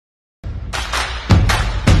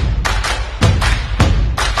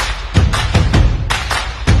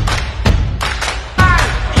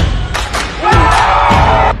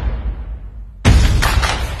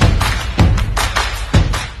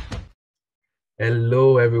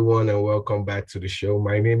Hello, everyone, and welcome back to the show.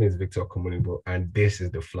 My name is Victor Komunibo, and this is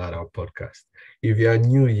the Flat Out Podcast. If you are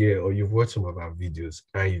new here or you've watched some of our videos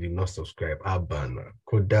and you did not subscribe, Abana,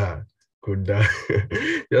 Koda,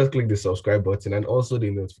 just click the subscribe button and also the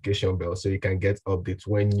notification bell so you can get updates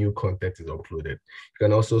when new content is uploaded. You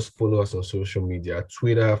can also follow us on social media,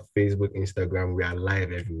 Twitter, Facebook, Instagram. We are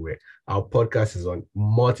live everywhere. Our podcast is on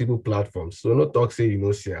multiple platforms. So no talk say you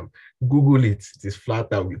know Siam. Google it. It is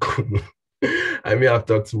Flat Out with Kono. I may have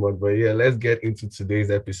talked too much, but yeah, let's get into today's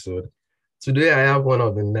episode. Today, I have one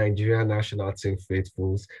of the Nigerian national team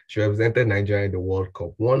faithfuls. She represented Nigeria in the World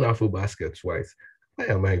Cup, won Afrobasket twice. Why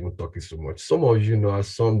am I even talking so much? Some of you know,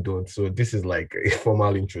 some don't. So this is like a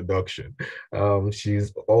formal introduction.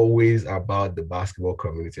 She's always about the basketball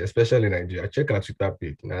community, especially in Nigeria. Check her Twitter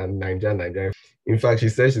page, Nigeria. In fact, she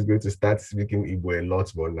says she's going to start speaking Igbo a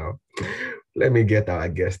lot more now. Let me get our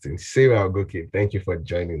guest in. Sarah Ogoke, thank you for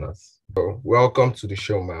joining us. So, welcome to the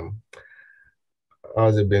show, ma'am.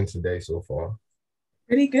 How's it been today so far?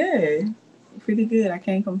 Pretty good. Pretty good. I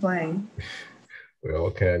can't complain.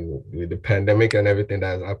 Well, can with the pandemic and everything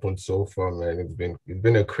that has happened so far, man, it's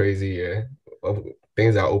been a crazy year.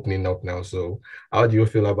 Things are opening up now. So, how do you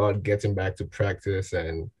feel about getting back to practice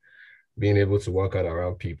and being able to work out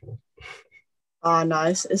around people? Oh no,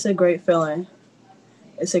 it's a great feeling.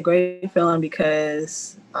 It's a great feeling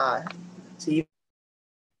because so you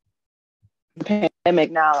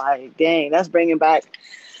pandemic now, like dang, that's bringing back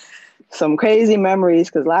some crazy memories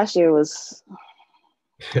because last year was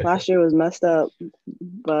messed up,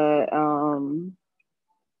 but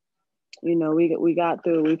we got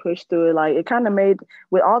through, we pushed through it. Like it kind of made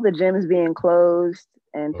with all the gyms being closed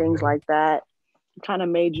and things Mhm. like that, kind of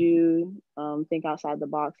made you think outside the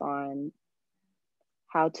box on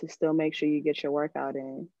how to still make sure you get your workout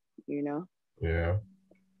in, you know. Yeah,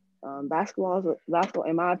 Basketball,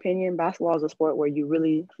 in my opinion, basketball is a sport where you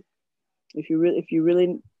really, if you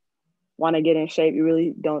really want to get in shape, you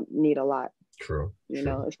really don't need a lot. true, You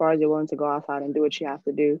true. know, as far as you're willing to go outside and do what you have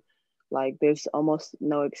to do, like there's almost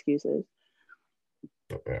no excuses.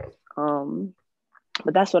 Yeah. Um,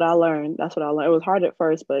 but that's what I learned. That's what I learned. It was hard at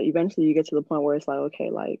first, but eventually you get to the point where it's like,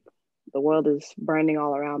 okay, like the world is burning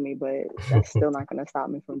all around me, but that's still not going to stop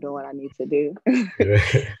me from doing what I need to do.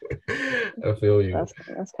 Yeah. I feel you.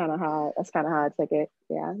 That's kind of how I took it.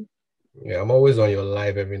 Yeah. Yeah, I'm always on your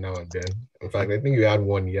live every now and then. In fact, I think you had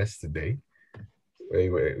one yesterday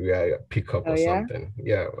where we had a pickup Oh or yeah. something.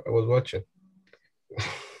 Yeah, I was watching.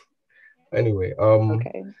 Anyway,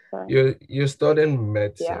 Okay. So you're studying yeah.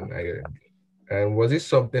 medicine, and was it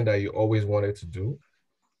something that you always wanted to do,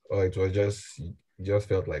 or it was just you just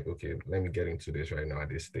felt like, okay, let me get into this right now at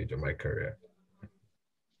this stage of my career?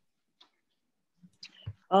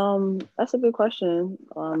 That's a good question.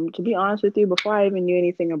 To be honest with you, before I even knew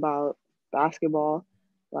anything about basketball,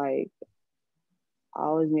 like I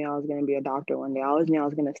always knew I was going to be a doctor one day. I always knew I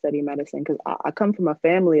was going to study medicine because I come from a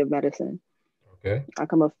family of medicine. Okay. I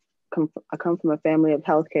come of I come from a family of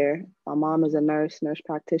healthcare. My mom is a nurse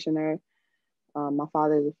practitioner. My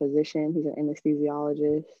father is a physician. He's an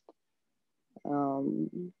anesthesiologist.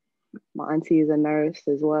 Um, my auntie is a nurse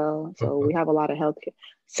as well. So we have a lot of healthcare.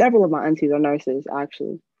 Several of my aunties are nurses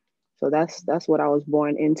actually. So that's what I was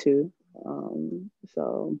born into.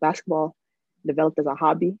 So basketball developed as a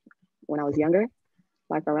hobby when I was younger,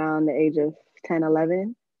 like around the age of 10,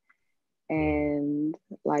 11. And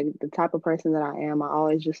like the type of person that I am, I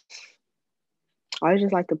always just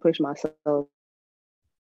like to push myself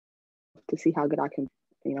to see how good I can,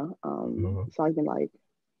 you know. Mhm. So I've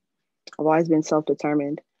always been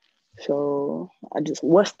self-determined. So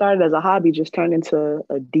what started as a hobby just turned into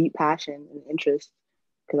a deep passion and interest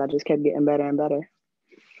because I just kept getting better and better.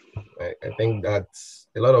 I think that's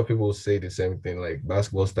a lot of people say the same thing. Like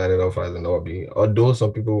basketball started off as an hobby, although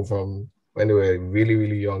some people from when they were really,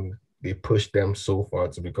 really young, they pushed them so far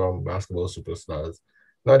to become basketball superstars.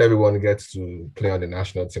 Not everyone gets to play on the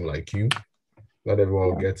national team like you. Not everyone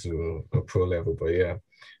will Yeah. get to a pro level, but yeah,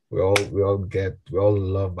 we all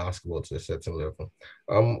love basketball to a certain level.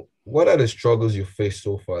 What are the struggles you faced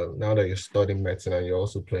so far now that you're studying medicine and you're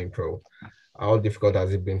also playing pro? How difficult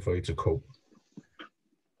has it been for you to cope?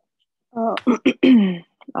 Uh,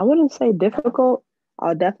 I wouldn't say difficult.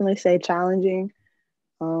 I'll definitely say challenging.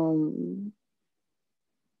 Um,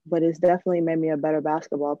 but it's definitely made me a better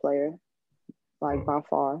basketball player, like Mm, by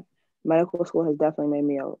far. Medical school has definitely made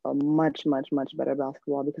me a much, much, much better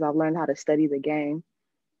basketball because I've learned how to study the game.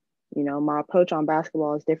 You know, my approach on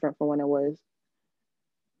basketball is different from when I was,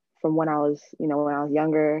 when I was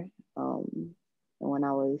younger, and when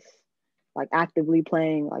I was like actively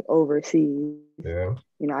playing like overseas. Yeah.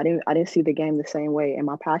 I didn't see the game the same way, and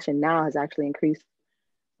my passion now has actually increased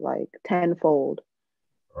like tenfold,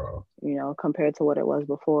 Oh, compared to what it was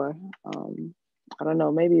before. I don't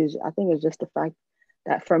know, maybe I think it's just the fact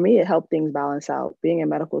that for me it helped things balance out. Being in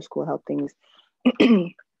medical school helped things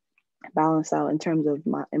balance out in terms of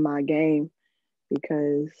my game,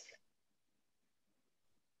 because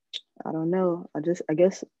I don't know, I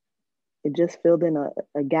guess it just filled in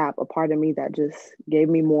a gap, a part of me that just gave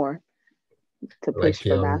me more to push like for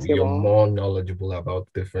you're basketball. more knowledgeable about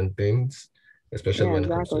different things, especially Yeah, when it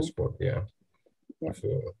comes to exactly. sport. Yeah, I Yeah.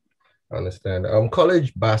 feel I understand.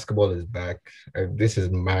 College basketball is back. This is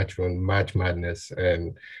March Madness,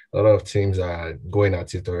 and a lot of teams are going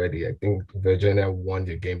at it already. I think Virginia won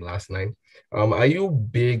the game last night. Are you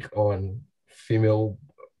big on female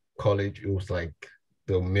college? It was like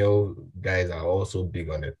the male guys are also big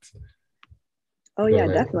on it. Oh Don't yeah,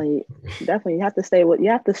 like. definitely. Definitely. You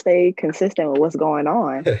have to stay consistent with what's going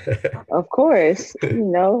on. Of course,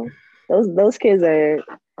 those kids are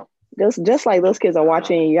just like those kids are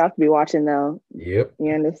watching, you have to be watching them. Yep.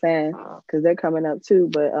 You understand? Because they're coming up too.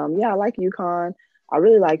 But yeah, I like UConn. I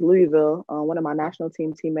really like Louisville. One of my national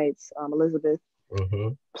team teammates, Elizabeth, Mm-hmm.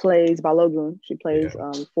 plays Balogun. She plays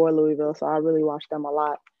Yeah. for Louisville, so I really watch them a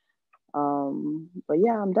lot. But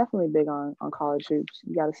yeah, I'm definitely big on college hoops.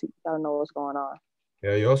 You gotta know what's going on.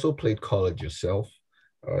 Yeah. You also played college yourself.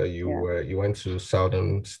 Yeah. You went to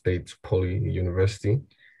Southern State Poly University.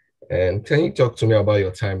 And can you talk to me about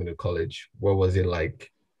your time in the college? What was it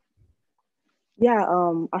like? Yeah,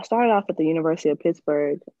 I started off at the University of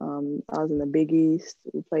Pittsburgh. I was in the Big East.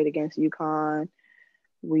 We played against UConn.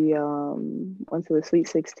 We went to the Sweet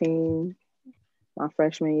 16 my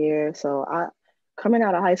freshman year. So I coming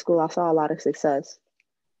out of high school, I saw a lot of success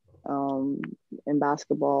um, in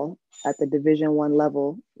basketball at the Division I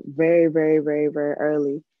level, very, very, very, very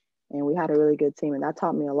early, and we had a really good team, and that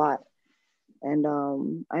taught me a lot. And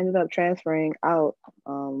I ended up transferring out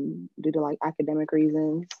due to like academic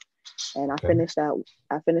reasons, and Okay.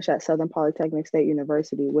 I finished at Southern Polytechnic State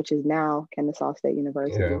University, which is now Kennesaw State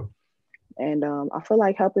University. Yeah. And I feel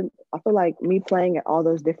like me playing at all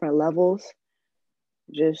those different levels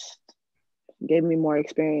just gave me more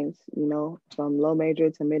experience, from low major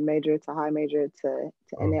to mid major to high major to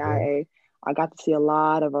Mm-hmm. NAIA. I got to see a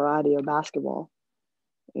lot of variety of basketball,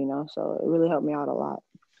 so it really helped me out a lot.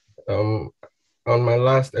 Um, on my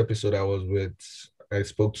last episode, I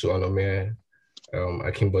spoke to Anomia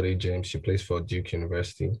Akimbode James. She plays for Duke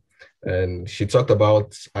University. And she talked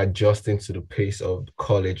about adjusting to the pace of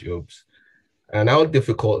college hoops. And how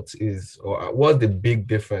difficult is, or what's the big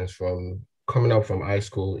difference from coming up from high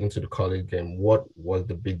school into the college game? What was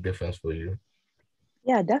the big difference for you?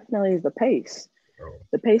 Yeah, definitely is the pace. Oh,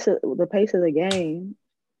 The pace of the game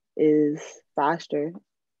is faster,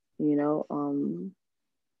 you know.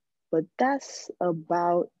 But that's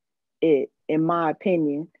about it, in my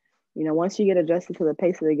opinion. Once you get adjusted to the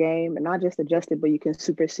pace of the game, and not just adjusted, but you can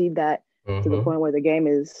supersede that to the mm-hmm. point where the game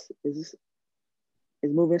is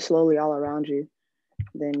moving slowly all around you,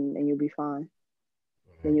 then and you'll be fine.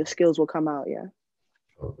 Then your skills will come out. Yeah.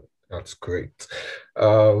 Oh, that's great.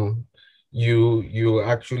 Um, you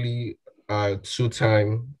actually are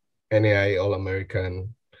two-time NAIA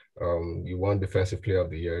All-American. You won Defensive Player of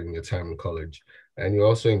the Year in your time in college, and you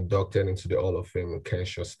also inducted into the Hall of Fame in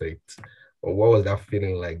Kennesaw State. What was that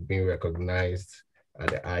feeling like being recognized at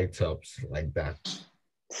the high tops like that?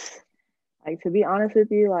 Like, to be honest with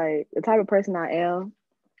you, like the type of person I am,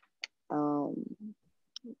 um,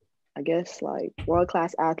 I guess like world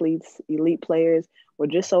class athletes, elite players, we're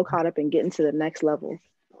just so caught up in getting to the next level,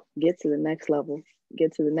 get to the next level,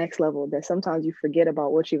 get to the next level that sometimes you forget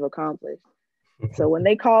about what you've accomplished. So when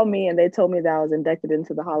they called me and they told me that I was inducted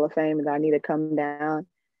into the Hall of Fame and that I need to come down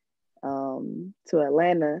to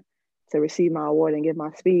Atlanta to receive my award and give my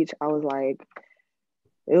speech, it was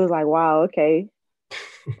like, wow, okay.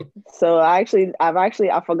 So I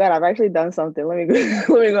forgot I've actually done something. Let me go,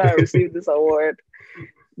 let me go and receive this award.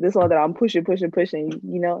 This one that I'm pushing, pushing, pushing.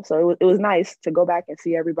 So it was nice to go back and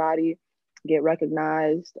see everybody get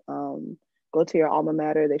recognized. Go to your alma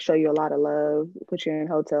mater. They show you a lot of love. Put you in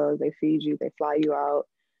hotels. They feed you. They fly you out.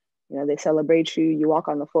 They celebrate you. You walk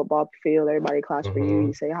on the football field. Everybody claps for you. Mhm.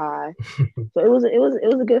 You say hi. So it was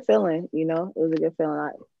a good feeling. It was a good feeling.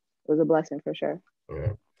 It was a blessing for sure.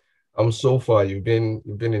 Yeah. So far you've been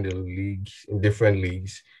in the league in different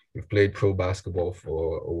leagues. You've played pro basketball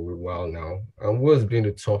for a while now. And what's been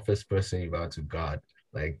the toughest person you've had to guard?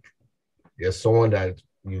 Like there's someone that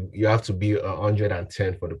you have to be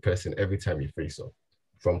 110 for the person every time you face them,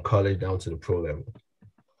 from college down to the pro level.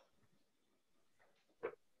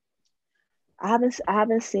 I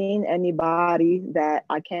haven't seen anybody that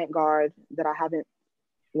I can't guard that I haven't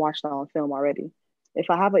watched on film already. If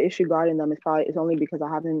I have an issue guarding them, it's only because I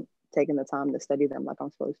haven't taken the time to study them like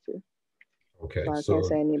I'm supposed to. Okay, So I can't so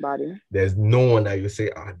say anybody. there's no one that you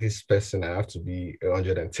say, this person I have to be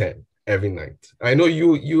 110 every night. I know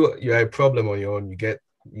you're a problem on your own.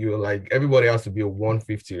 You're like everybody has to be a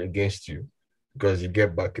 150 against you because you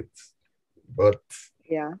get buckets. But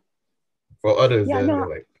Yeah. for others, Yeah, they're no,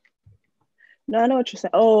 like, no, I know what you're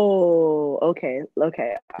saying. Oh, okay.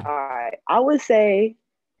 Okay. All right. I wouldn't say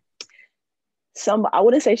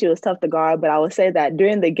she was tough to guard, but I would say that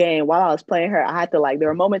during the game, while I was playing her, I had to like, there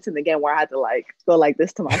were moments in the game where I had to like go like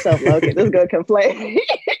this to myself, like, okay, this girl can play.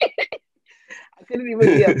 I couldn't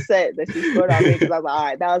even be upset that she scored on me because I was like, all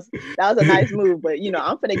right, that was a nice move, but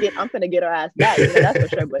I'm gonna get her ass back, that's for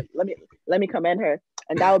sure. But let me commend her,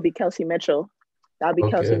 and that would be Kelsey Mitchell. That would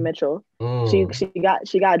be Kelsey okay. Mitchell. She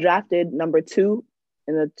Mm, got drafted number 2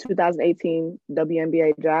 in the 2018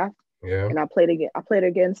 WNBA draft, yeah. and I played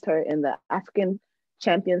against her in the African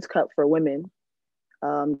Champions Cup for women.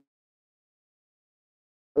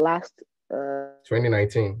 Last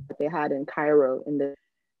 2019. they had in Cairo in the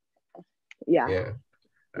yeah Yeah.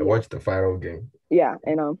 I yeah watched the final game. yeah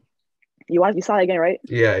and you saw it again, right?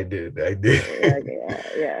 Yeah, I did. I did.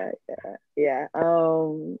 Yeah.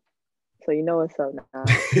 So you know what's up now.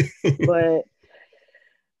 But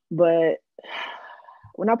but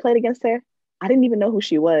when I played against her, I didn't even know who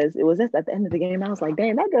she was. It was just at the end of the game, I was like,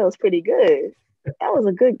 damn, that girl was pretty good. That was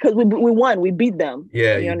a good because we won, we beat them.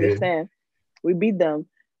 Yeah, You you did. understand? We beat them.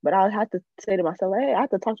 But I had to say to myself, hey, I had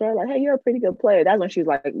to talk to her like, hey, you're a pretty good player. That's when she was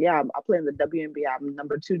like, yeah, I play in the WNBA. I'm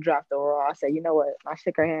number 2 draft overall. I said, you know what? I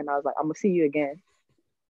shook her hand. I was like, I'm gonna see you again.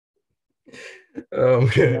 Yeah. I'll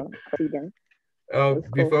see you again. It was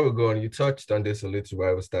cool. Before we go on, you touched on this a little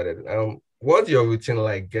while we started. What's your routine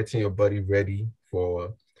like getting your body ready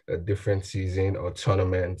for a different season or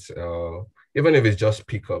tournament? Even if it's just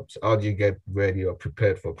pickups, how do you get ready or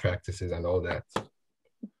prepared for practices and all that?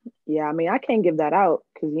 Yeah, I mean, I can't give that out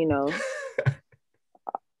because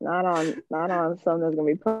not on something that's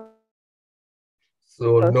gonna be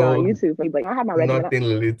So posted on no, YouTube. But I have my regimen. nothing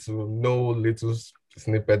little, no little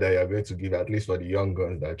snippet that you're going to give, at least for the young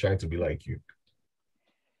guns that are trying to be like you.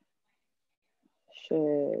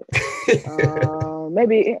 Shit.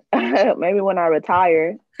 Maybe maybe when I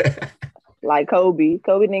retire, like Kobe.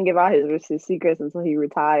 Kobe didn't give out his secrets until he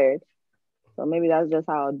retired. So maybe that's just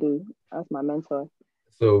how I'll do. That's my mentor.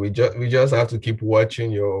 So we just have to keep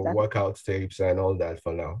watching your That's, workout tapes and all that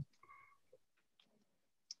for now.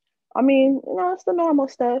 I mean, it's the normal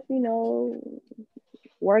stuff.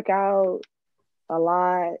 Work out a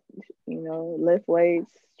lot. Lift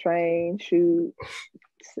weights, train, shoot.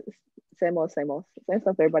 Same old, same old, same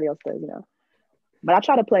stuff everybody else does. But I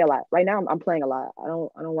try to play a lot. Right now, I'm playing a lot. I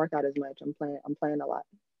don't work out as much. I'm playing a lot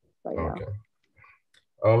right now.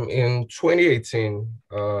 Okay. In 2018,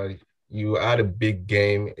 you had a big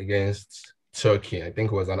game against Turkey. I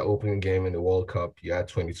think it was an opening game in the World Cup. You had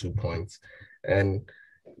 22 points, and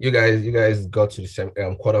you guys got to the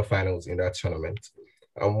quarterfinals in that tournament.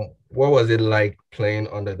 What was it like playing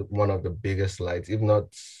under one of the biggest lights, if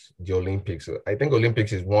not the Olympics? I think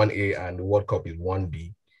Olympics is 1A and the World Cup is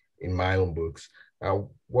 1B in my own books. What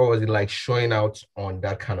was it like showing out on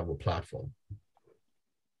that kind of a platform?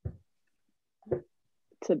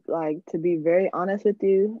 To be very honest with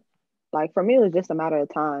you, like for me, it was just a matter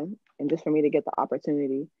of time and just for me to get the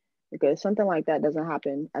opportunity because something like that doesn't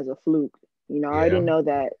happen as a fluke. I already Yeah. know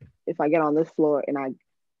that if I get on this floor and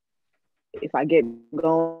if I get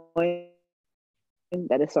going,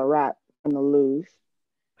 that it's a wrap. I'm gonna lose.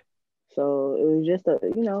 So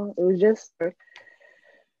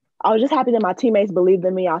I was just happy that my teammates believed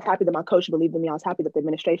in me. I was happy that my coach believed in me. I was happy that the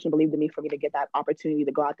administration believed in me for me to get that opportunity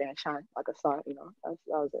to go out there and shine like a star. That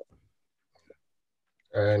was it.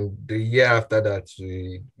 And the year after that,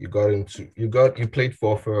 you played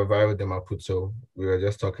for Viro de Maputo. We were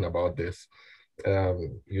just talking about this.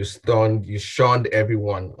 You shunned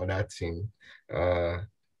everyone on that team. Uh,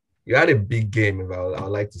 you had a big game. If I would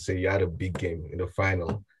like to say you had a big game in the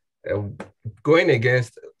final. Going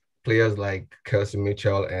against players like Kelsey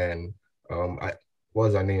Mitchell and what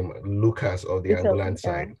was her name? Lucas of the Angolan Yeah.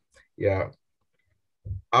 side. Yeah.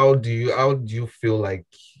 How do you feel like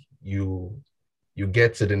you you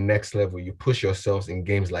get to the next level, you push yourselves in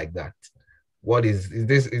games like that? Is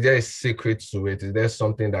there a secret to it? Is there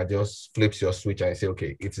something that just flips your switch and you say,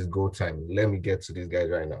 okay, it is go time. Let me get to these guys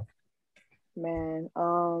right now. Man,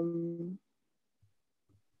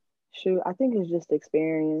 shoot, I think it's just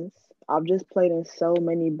experience. I've just played in so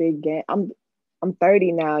many big games. I'm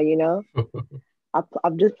 30 now.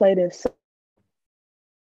 I've just played in so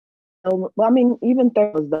Well, I mean, even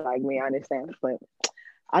third was like me, I understand, but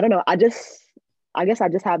I don't know. I guess I just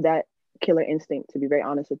have that killer instinct, to be very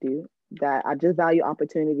honest with you, that I just value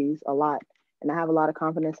opportunities a lot. And I have a lot of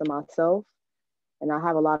confidence in myself, and I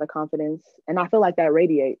have a lot of confidence, and I feel like that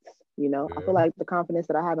radiates, I feel Yeah. like the confidence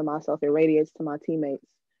that I have in myself, it radiates to my teammates,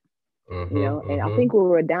 Mm-hmm. and Mm-hmm. I think we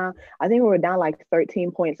were down like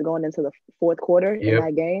 13 points going into the fourth quarter in Yep.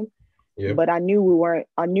 that game. Yep. But I still knew we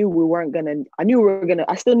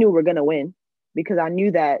were gonna win, because I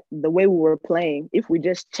knew that the way we were playing, if we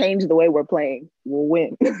just change the way we're playing, we'll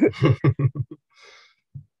win.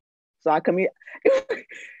 So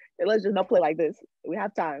let's just not play like this. We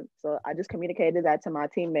have time. So I just communicated that to my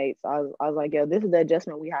teammates. I was like, yo, this is the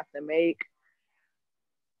adjustment we have to make.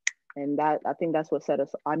 And that, I think that's what set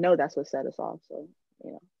us, I know that's what set us off. So,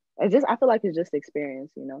 I feel like it's just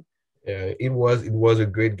experience. Yeah, it was a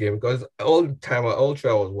great game because all the time, all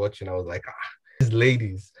through I was watching, I was like, these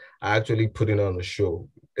ladies are actually putting on a show.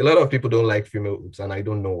 A lot of people don't like female hoops, and I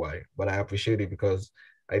don't know why, but I appreciate it because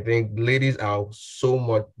I think ladies are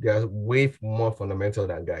they are way more fundamental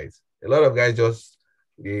than guys. A lot of guys just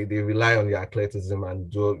they rely on their athleticism and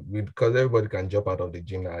do because everybody can jump out of the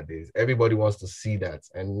gym nowadays. Everybody wants to see that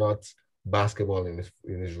and not basketball in its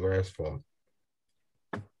rarest form.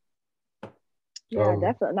 Yeah, Um,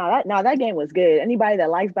 definitely. Now that game was good. Anybody that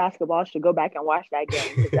likes basketball should go back and watch that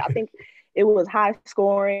game, because I think it was high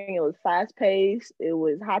scoring, it was fast paced, it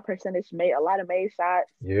was high percentage made, a lot of made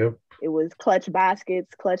shots. yep. It was clutch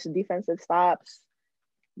baskets, clutch defensive stops,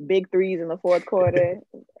 big threes in the fourth quarter.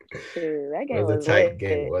 Shoot, that It game was a was tight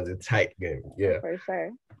game. It lit, was a tight game. Yeah. for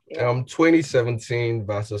sure. Yeah. 2017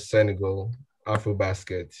 versus Senegal,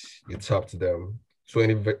 Afrobasket, you topped them.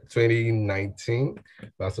 2019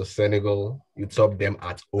 versus Senegal, you topped them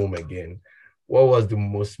at home again. What was the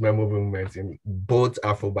most memorable moment in both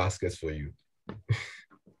Afrobaskets for you?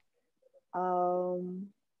 Um,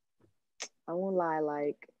 I won't lie,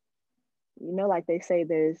 like, like they say,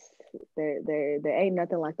 there ain't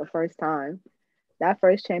nothing like the first time. That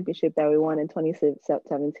first championship that we won in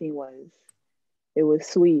 2017 was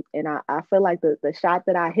sweet. And I feel like the shot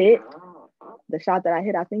that I hit,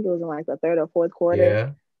 I think it was in like the third or fourth quarter,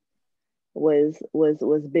 Yeah.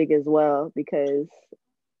 was big as well, because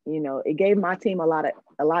it gave my team a lot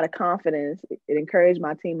of confidence. It encouraged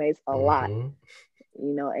my teammates a lot,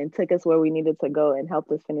 Mm-hmm. and took us where we needed to go and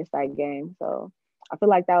helped us finish that game. So I feel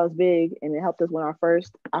like that was big, and it helped us win our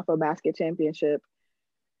first Afrobasket championship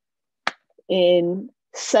in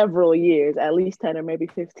several years, at least 10 or maybe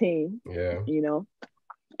 15, Yeah. you know.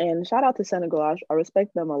 And shout out to Senegal. I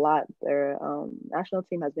respect them a lot. Their national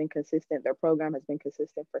team has been consistent. Their program has been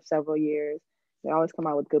consistent for several years. They always come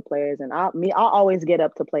out with good players. And I'll always get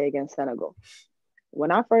up to play against Senegal.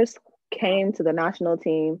 When I first came to the national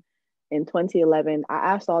team in 2011,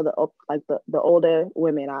 I asked all the older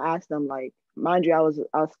women. I asked them, like, mind you, I was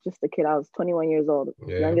just a kid. I was 21 years old,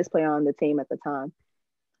 Yeah. youngest player on the team at the time.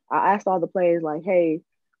 I asked all the players, like, hey,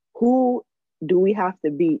 who do we have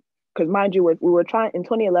to beat? Because mind you, we were trying in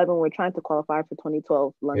 2011, we were trying to qualify for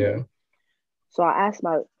 2012 Yeah. London. So I asked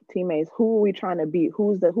my teammates, who are we trying to beat?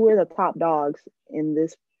 Who are the top dogs in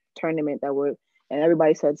this tournament and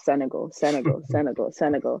everybody said Senegal, Senegal, Senegal,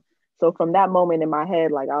 Senegal. So from that moment in my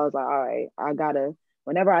head, like, I was like, all right,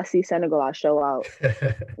 whenever I see Senegal, I show out,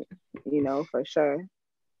 for sure.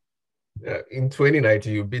 Yeah, in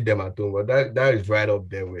 2019, you beat them at home, but that is right up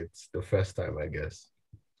there with the first time, I guess.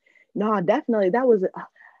 No, definitely.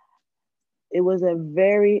 It was a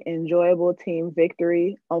very enjoyable team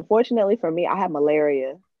victory. Unfortunately for me, I had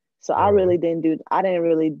malaria. So Oh, I didn't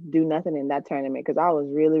really do nothing in that tournament because I was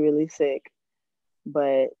really, really sick.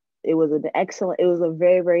 But it was it was a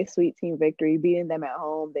very, very sweet team victory, beating them at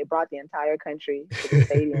home. They brought the entire country to the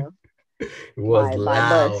stadium it was by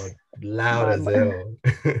bus. loud By as hell.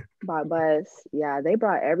 by bus. Yeah, they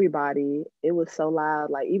brought everybody. It was so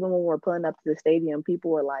loud. Like, even when we were pulling up to the stadium,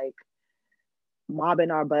 people were like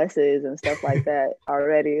mobbing our buses and stuff like that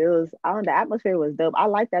already. The atmosphere was dope. I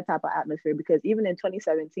like that type of atmosphere because even in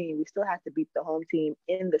 2017, we still had to beat the home team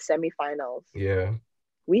in the semifinals. Yeah.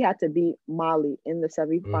 We had to beat Mali in the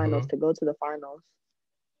semifinals Mm-hmm. to go to the finals.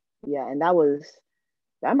 Yeah, and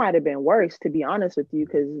that might have been worse, to be honest with you,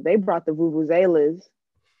 because they brought the vuvuzelas.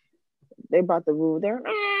 They brought the vuvu. They're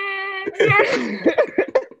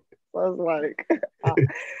I was like,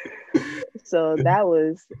 so that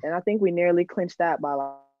was, and I think we nearly clinched that by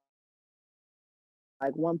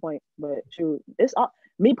like 1 point. But shoot,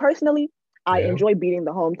 me personally, I Yeah. enjoy beating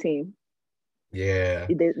the home team. Yeah.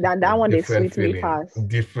 That A one, they different sweets me feeling. past. Oh,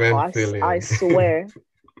 Different I feeling. swear.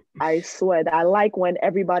 I swear that I like when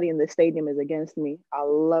everybody in the stadium is against me. I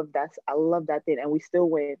love that. I love that thing, and we still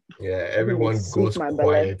win. Yeah, That thing everyone sweet goes my belly.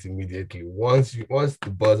 quiet immediately. Once the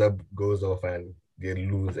buzzer goes off and they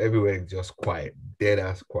lose, everywhere is just quiet, dead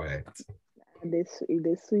ass quiet. They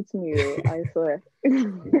sweet me, oh, I swear.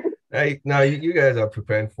 Right now, you guys are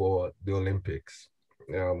preparing for the Olympics.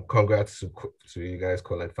 Congrats to you guys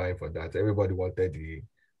qualifying for that. Everybody wanted the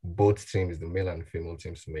both teams, the male and female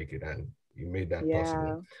teams, to make it, and you made that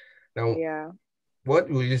possible. Yeah, Now, yeah. what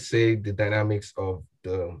would you say the dynamics of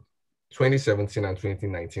the 2017 and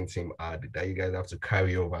 2019 team are that you guys have to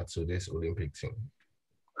carry over to this Olympic team?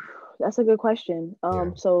 That's a good question. Yeah.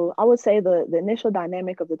 So I would say the initial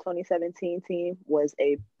dynamic of the 2017 team was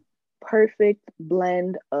a perfect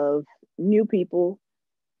blend of new people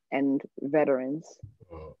and veterans.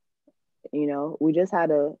 Uh, We just had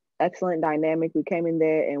a excellent dynamic. We came in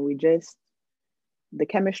there and the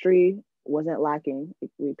chemistry wasn't lacking.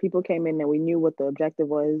 People came in and we knew what the objective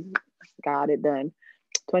was, got it done.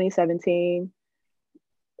 2017,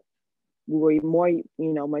 we were more,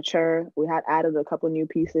 mature. We had added a couple new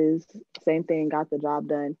pieces. Same thing, got the job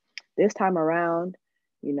done. This time around,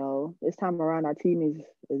 our team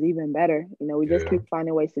is even better. We just yeah. keep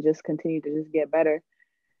finding ways to just continue to just get better.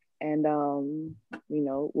 And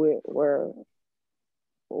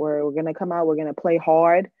we're gonna come out. We're gonna play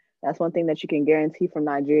hard. That's one thing that you can guarantee from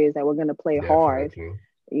Nigeria is that we're gonna play hard. Definitely.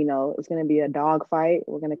 It's gonna be a dog fight.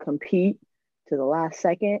 We're gonna compete to the last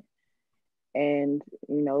second. And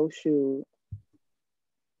shoot,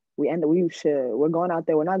 we're going out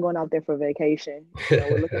there. We're not going out there for vacation.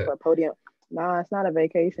 We're looking for a podium. Nah, it's not a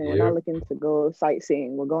vacation. We're not Yep. looking to go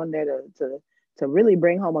sightseeing. We're going there to really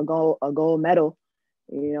bring home a gold medal.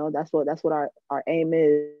 That's what our aim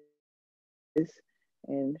is.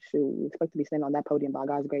 And shoot, we expect to be standing on that podium by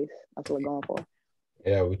God's grace. That's what we're going for.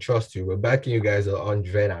 Yeah, we trust you. We're backing you guys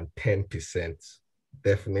 110%.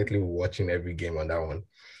 Definitely watching every game on that one.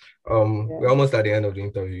 We're Yeah. almost at the end of the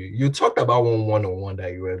interview. You talked about one-on-one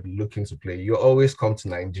that you were looking to play. You always come to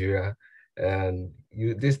Nigeria, and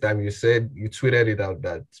this time you said you tweeted it out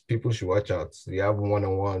that people should watch out. You have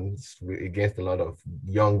one-on-ones against a lot of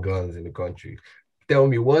young guns in the country. Tell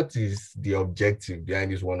me, what is the objective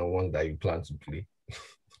behind these one-on-ones that you plan to play?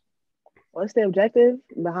 What's the objective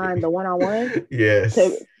behind the one-on-one? Yes.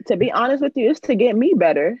 To be honest with you, it's to get me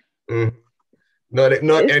better. Mm. Not It's to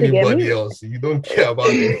get anybody me. else. You don't care about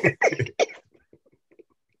anything.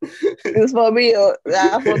 It's for me.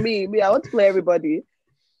 For me. Me, I want to play everybody.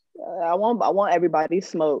 I want everybody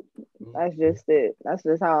smoke. That's just it. That's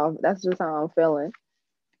just how I'm feeling.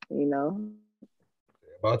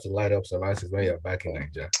 About to light up some asses when you're back in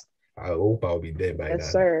Nigeria. I hope I'll be there by Yes,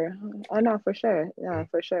 then. sir. Oh no, for sure. Yeah,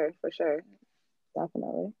 for sure.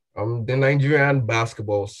 Definitely. The Nigerian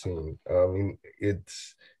basketball scene.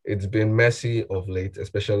 It's been messy of late,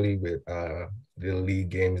 especially with the league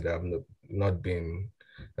games that have not been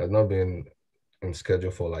in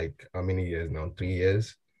schedule for like how many years now? 3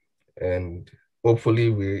 years. And hopefully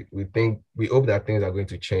we hope that things are going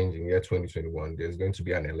to change in year 2021. There's going to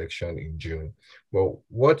be an election in June. Well,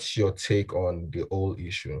 what's your take on the whole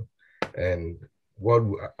issue? And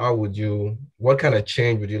what kind of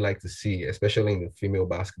change would you like to see, especially in the female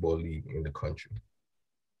basketball league in the country?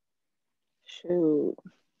 Shoot.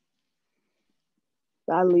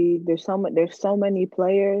 That league, there's so many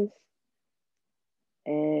players,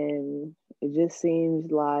 and it just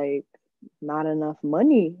seems like not enough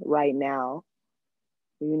money right now.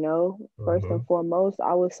 First and foremost,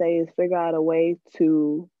 I would say is figure out a way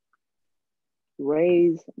to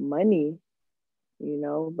raise money,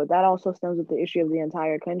 but that also stems with the issue of the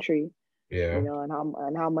entire country, Yeah.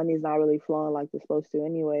 And how money's not really flowing like it's supposed to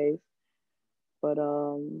anyways. But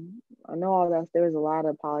I know all that there's a lot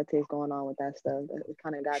of politics going on with that stuff. It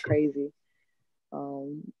kind of got crazy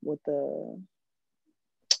with the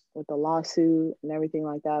lawsuit and everything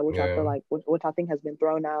like that, which I feel like which I think has been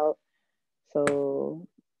thrown out. So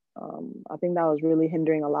I think that was really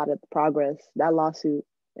hindering a lot of the progress. That lawsuit,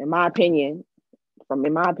 in my opinion,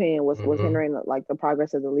 was hindering like the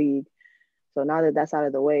progress of the league. So now that that's out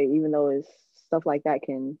of the way, even though it's stuff like that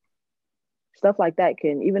can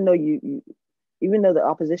even though the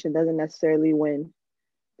opposition doesn't necessarily win,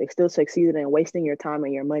 they still succeeded in wasting your time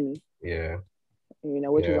and your money. Yeah.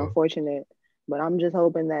 Which is unfortunate. But I'm just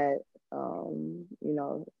hoping that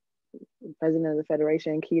president of the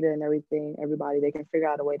federation, Keita, and everybody, they can figure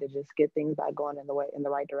out a way to just get things back going in the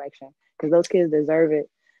right direction. Because those kids deserve it.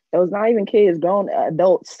 Those not even kids, grown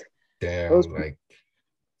adults. Damn, it's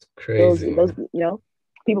crazy. Those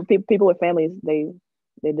people with families,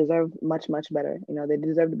 They deserve much, much better. You know, they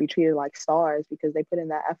deserve to be treated like stars because they put in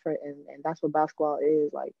that effort, and that's what basketball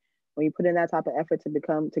is. Like when you put in that type of effort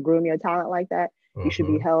to groom your talent like that, you should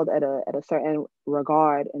be Mm-hmm. held at a certain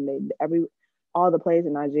regard. And all the players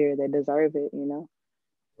in Nigeria, they deserve it. You know,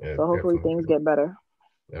 Yeah, so hopefully things definitely. get better.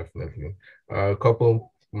 Definitely. A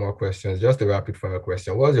couple more questions. Just a rapid fire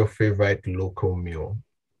question. What's your favorite local meal?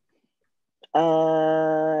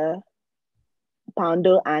 Uh,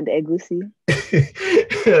 Poundo and egusi.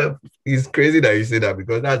 It's crazy that you say that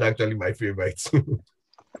because that's actually my favorite too.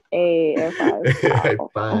 A5. High Wow.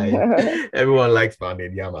 five. Everyone likes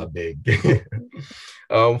pounded yam, I beg.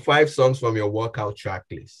 5 songs from your workout track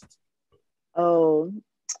list. Oh,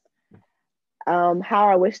 How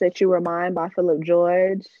I Wish That You Were Mine by Philip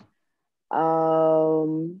George.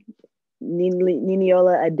 Um,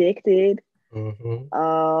 Niniola Addicted. Mm-hmm.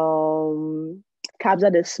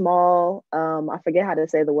 Kabza the Small. I forget how to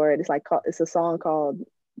say the word. It's a song called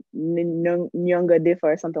Nyonga Diffa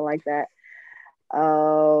or something like that.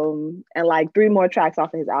 And like 3 more tracks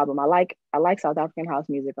off of his album. I like South African house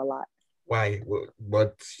music a lot. Why?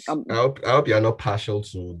 But Um, I hope you're not partial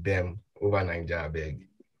to them over Nigeria, I beg.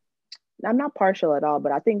 I'm not partial at all,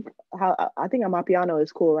 but I think Amapiano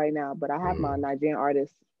is cool right now. But I have my Mm. Nigerian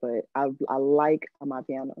artists, but I like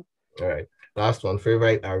Amapiano. All right. Last one.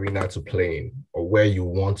 Favorite arena to play in or where you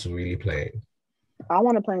want to really play in? I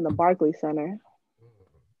want to play in the Barclays Center.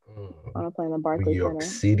 I Mm. want to play in the New Barclays York Center.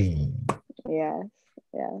 City. Yes,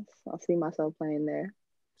 yes. I'll see myself playing there.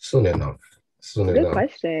 Soon enough. Soon Good enough.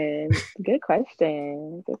 question. Good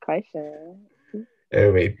question. Good question.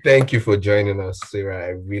 Anyway, thank you for joining us, Sarah. I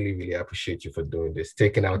really, really appreciate you for doing this,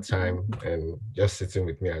 taking out time and just sitting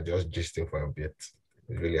with me and just gisting for a bit.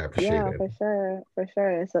 Really appreciate Yeah, it. for sure. For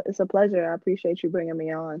sure. It's a pleasure. I appreciate you bringing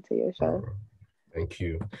me on to your show. Oh, thank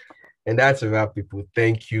you. And that's a wrap, people.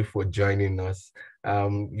 Thank you for joining us.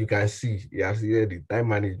 You can see, you have seen the time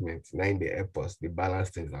management, nine the airports, the balance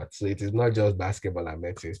things out. So it is not just basketball and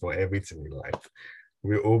medicine, it's for everything in life.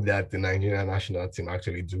 We hope that the Nigerian national team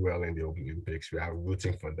actually do well in the Olympics. We are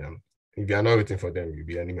rooting for them. If you are not rooting for them, you'll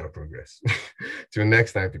be enemy of progress. Till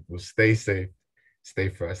next time, people, stay safe, stay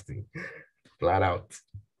frosty. Flat out.